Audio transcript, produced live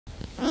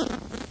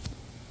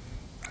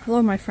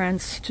Hello my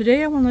friends.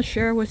 Today I want to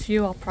share with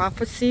you a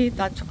prophecy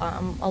that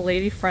a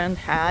lady friend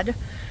had.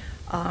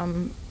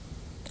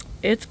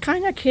 It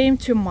kind of came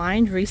to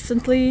mind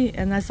recently,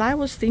 and as I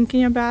was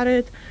thinking about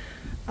it,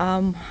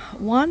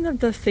 one of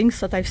the things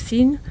that I've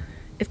seen,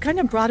 it kind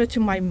of brought it to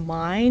my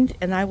mind,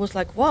 and I was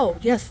like, whoa,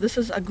 yes, this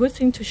is a good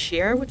thing to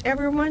share with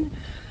everyone,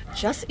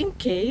 just in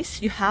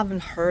case you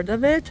haven't heard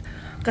of it,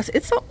 because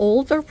it's an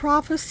older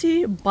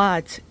prophecy,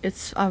 but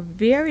it's a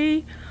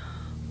very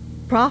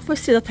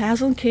prophecy that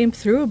hasn't came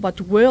through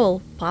but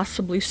will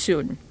possibly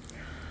soon.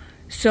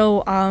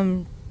 So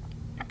and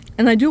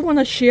I do want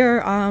to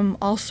share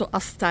also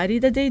a study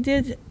that they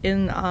did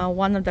in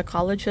one of the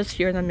colleges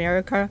here in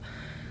America,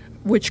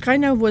 which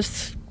kind of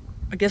was,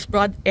 I guess,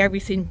 brought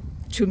everything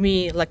to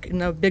me like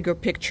in a bigger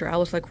picture. I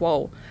was like,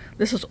 whoa,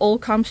 this is all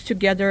comes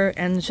together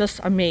and just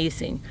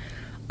amazing.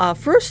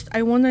 First,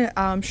 I want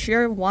to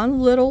share one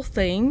little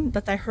thing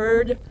that I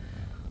heard.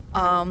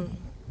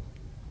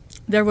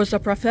 There was a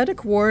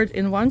prophetic word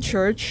in one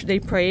church. They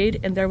prayed,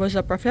 and there was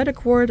a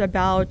prophetic word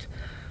about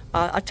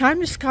a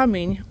time is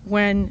coming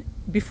when,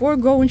 before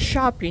going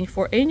shopping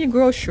for any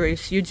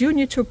groceries, you do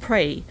need to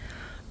pray,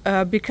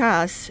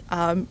 because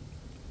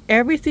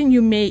everything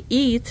you may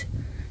eat,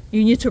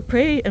 you need to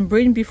pray and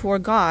bring before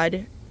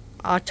God.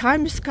 A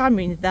time is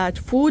coming that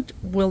food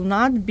will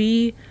not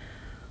be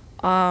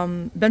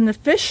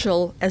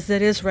beneficial as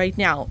it is right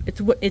now.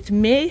 It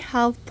may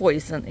have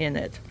poison in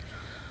it.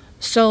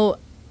 So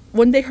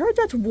when they heard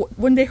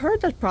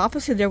that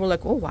prophecy, they were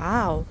like, oh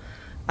wow,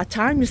 a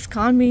time is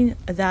coming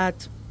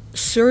that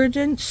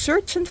certain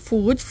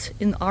foods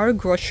in our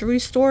grocery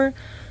store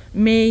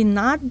may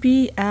not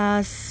be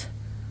as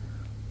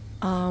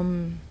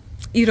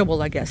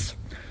eatable, I guess.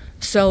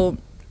 So,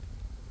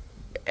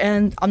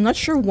 and I'm not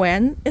sure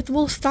when it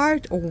will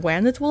start or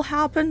when it will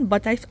happen,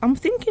 but I'm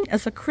thinking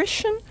as a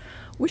Christian,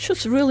 we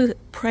should really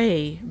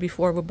pray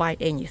before we buy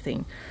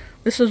anything.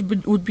 This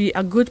would be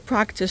a good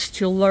practice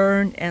to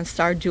learn and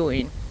start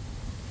doing.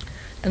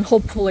 And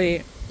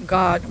hopefully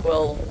God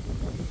will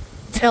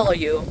tell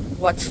you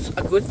what's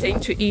a good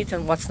thing to eat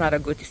and what's not a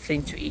good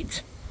thing to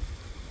eat.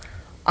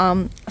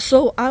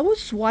 So I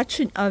was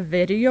watching a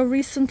video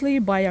recently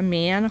by a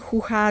man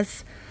who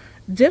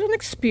did an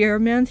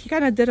experiment. He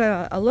kind of did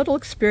a little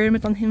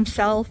experiment on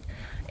himself,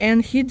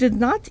 and he did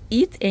not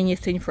eat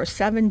anything for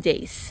 7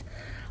 days.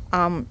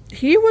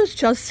 He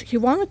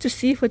wanted to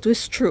see if it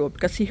was true,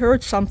 because he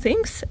heard some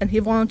things and he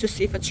wanted to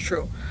see if it's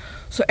true.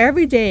 So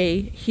every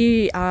day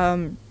he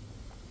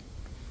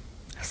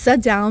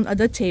sat down at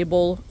the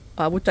table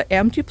with an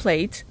empty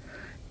plate,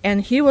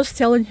 and he was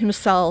telling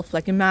himself,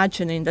 like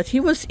imagining that he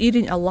was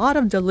eating a lot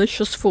of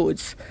delicious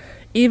foods,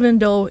 even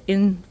though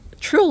in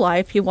true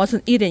life he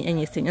wasn't eating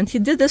anything. And he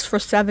did this for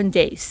 7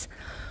 days.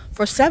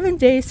 For 7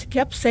 days, he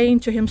kept saying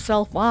to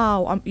himself,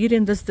 wow, I'm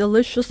eating this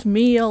delicious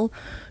meal.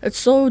 It's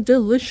so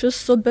delicious,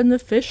 so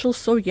beneficial,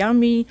 so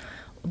yummy.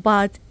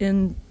 But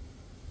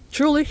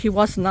truly, he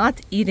was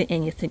not eating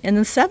anything. And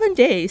in 7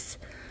 days,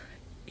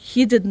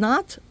 he did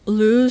not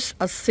lose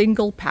a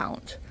single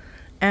pound.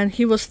 And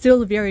he was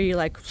still very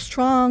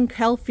strong,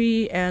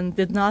 healthy, and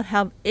did not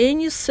have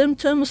any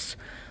symptoms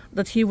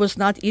that he was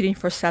not eating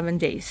for 7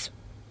 days.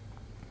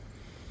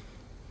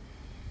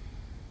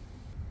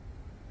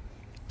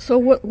 So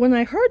when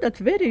I heard that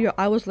video,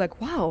 I was like,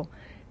 wow,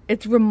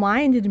 it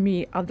reminded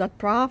me of that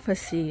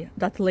prophecy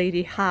that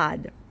lady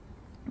had.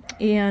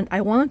 And I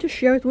wanted to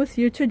share it with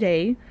you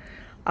today.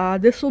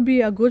 This will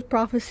be a good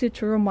prophecy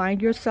to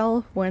remind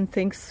yourself when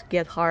things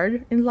get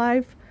hard in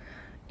life.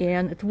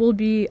 And it will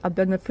be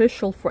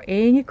beneficial for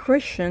any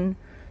Christian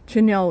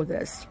to know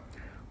this.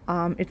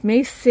 It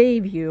may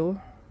save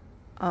you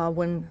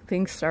when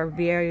things are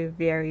very,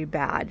 very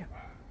bad.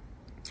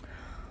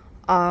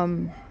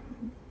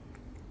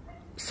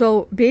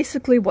 So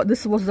basically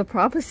this was the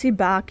prophecy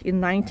back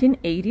in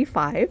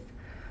 1985.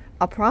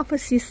 A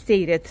prophecy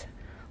stated,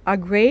 a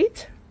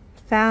great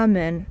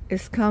famine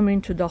is coming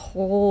to the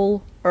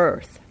whole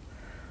earth.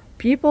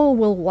 People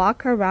will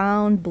walk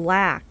around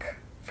black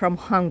from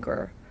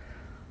hunger,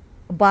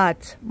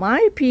 but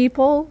my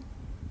people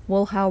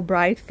will have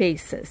bright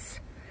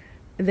faces.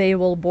 They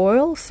will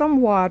boil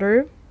some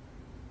water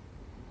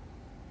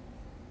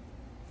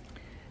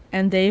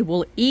and they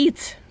will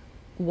eat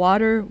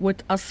water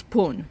with a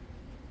spoon.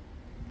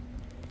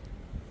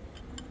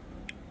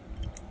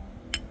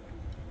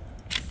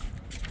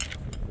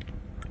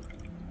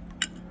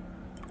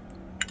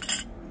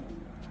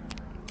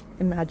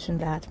 Imagine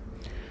that.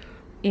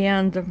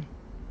 And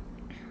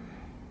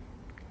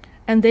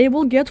they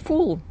will get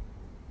full.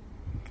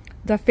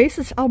 The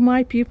faces of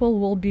my people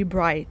will be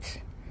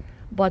bright,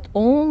 but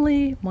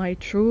only my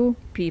true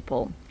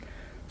people.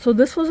 So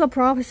this was a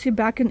prophecy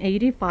back in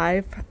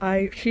 85.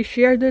 She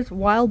shared it a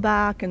while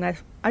back, and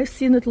I've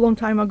seen it a long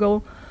time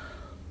ago.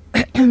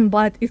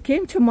 But it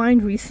came to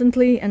mind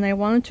recently, and I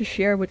wanted to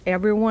share with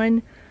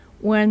everyone.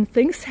 When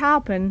things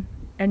happen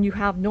and you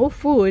have no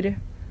food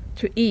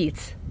to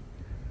eat,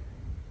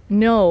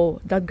 know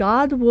that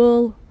God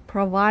will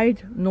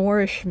provide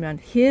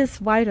nourishment, His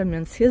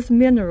vitamins, His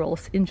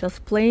minerals in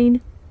just plain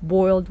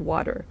boiled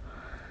water.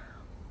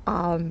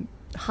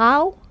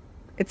 How?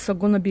 It's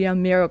going to be a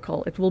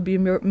miracle. It will be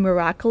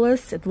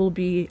miraculous. It will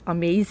be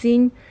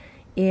amazing.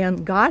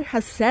 And God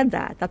has said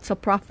that. That's a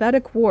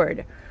prophetic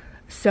word.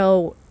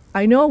 So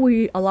I know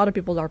a lot of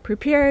people are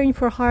preparing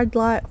for hard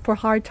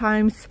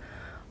times.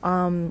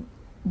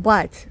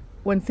 But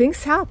when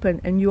things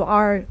happen and you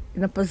are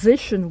in a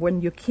position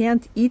when you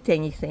can't eat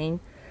anything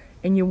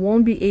and you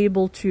won't be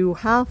able to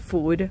have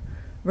food,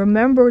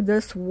 remember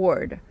this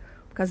word,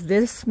 because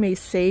this may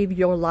save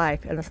your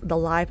life and the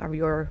life of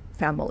your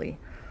family.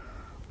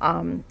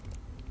 And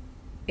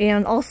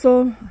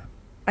also,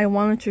 I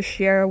wanted to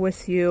share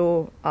with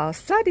you a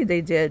study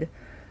they did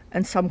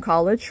in some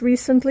college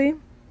recently.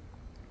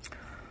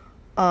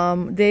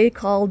 They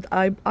called,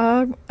 I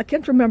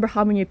can't remember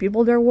how many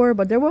people there were,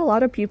 but there were a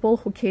lot of people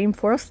who came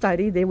for a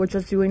study. They were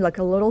just doing like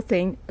a little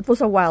thing. It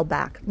was a while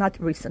back, not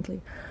recently.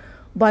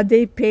 But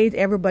they paid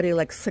everybody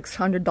like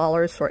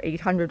 $600 or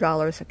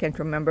 $800, I can't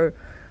remember.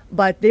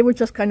 But they were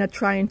just kind of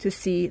trying to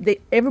see,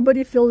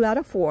 everybody filled out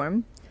a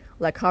form,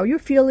 like how you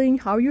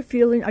feeling, are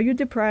you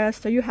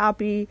depressed, are you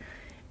happy?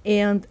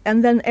 And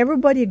then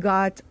everybody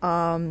got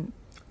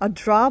a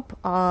drop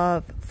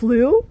of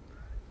flu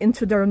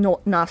into their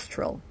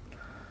nostril.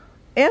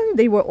 And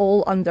they were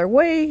all on their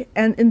way.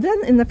 And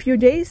then in a few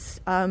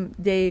days,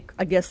 they,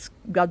 I guess,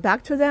 got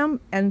back to them.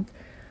 And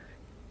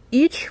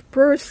each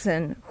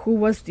person who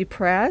was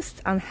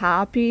depressed,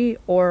 unhappy,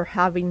 or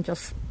having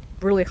just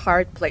really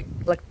hard, like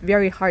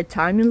very hard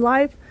time in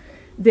life,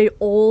 they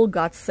all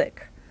got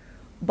sick.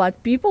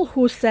 But people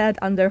who said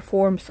on their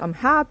forms, I'm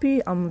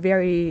happy, I'm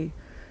very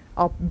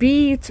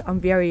upbeat, I'm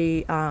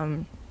very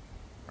a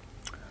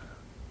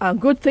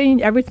good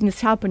thing, everything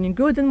is happening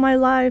good in my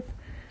life,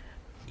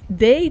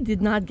 they did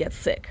not get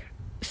sick.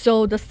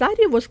 So the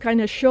study was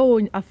kind of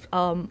showing,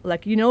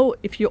 like, you know,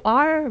 if you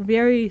are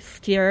very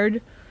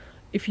scared,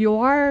 if you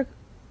are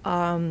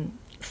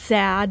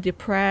sad,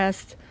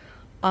 depressed,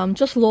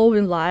 just low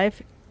in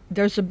life,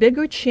 there's a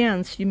bigger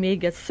chance you may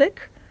get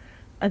sick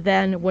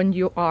than when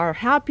you are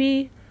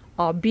happy,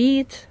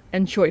 upbeat,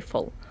 and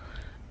joyful.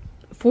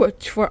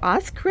 For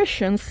us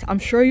Christians, I'm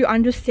sure you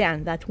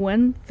understand that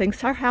when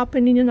things are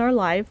happening in our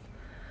life,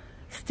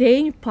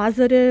 staying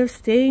positive,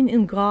 staying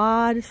in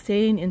God,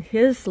 staying in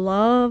His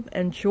love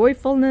and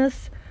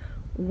joyfulness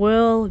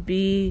will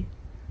be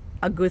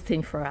a good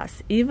thing for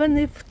us. Even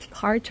if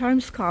hard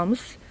times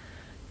comes,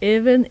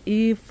 even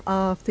if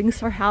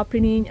things are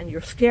happening and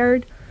you're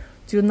scared,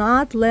 do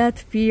not let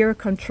fear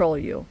control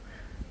you.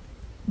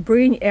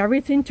 Bring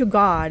everything to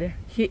God.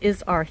 He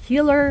is our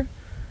healer.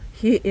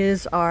 He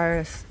is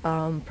our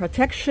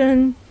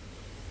protection.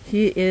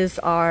 He is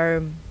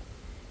our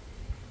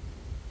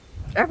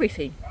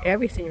everything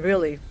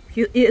really.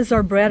 He is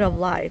our bread of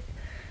life.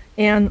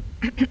 And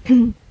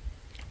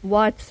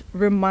what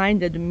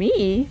reminded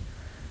me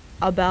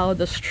about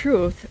this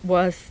truth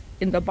was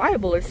in the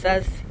Bible. It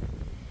says,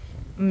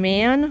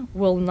 man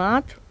will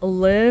not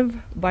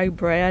live by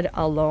bread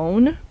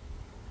alone,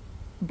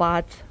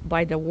 but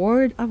by the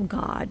word of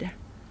God.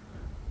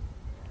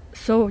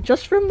 So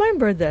just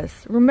remember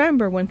this.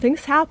 Remember, when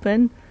things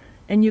happen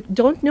and you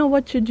don't know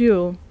what to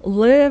do,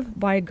 live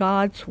by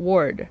God's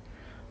word.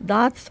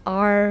 That's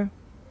our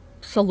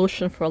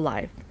solution for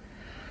life.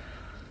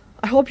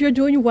 I hope you're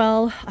doing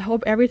well. I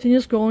hope everything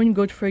is going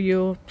good for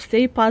you.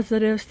 Stay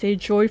positive, stay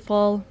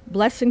joyful.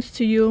 Blessings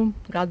to you.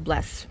 God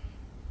bless.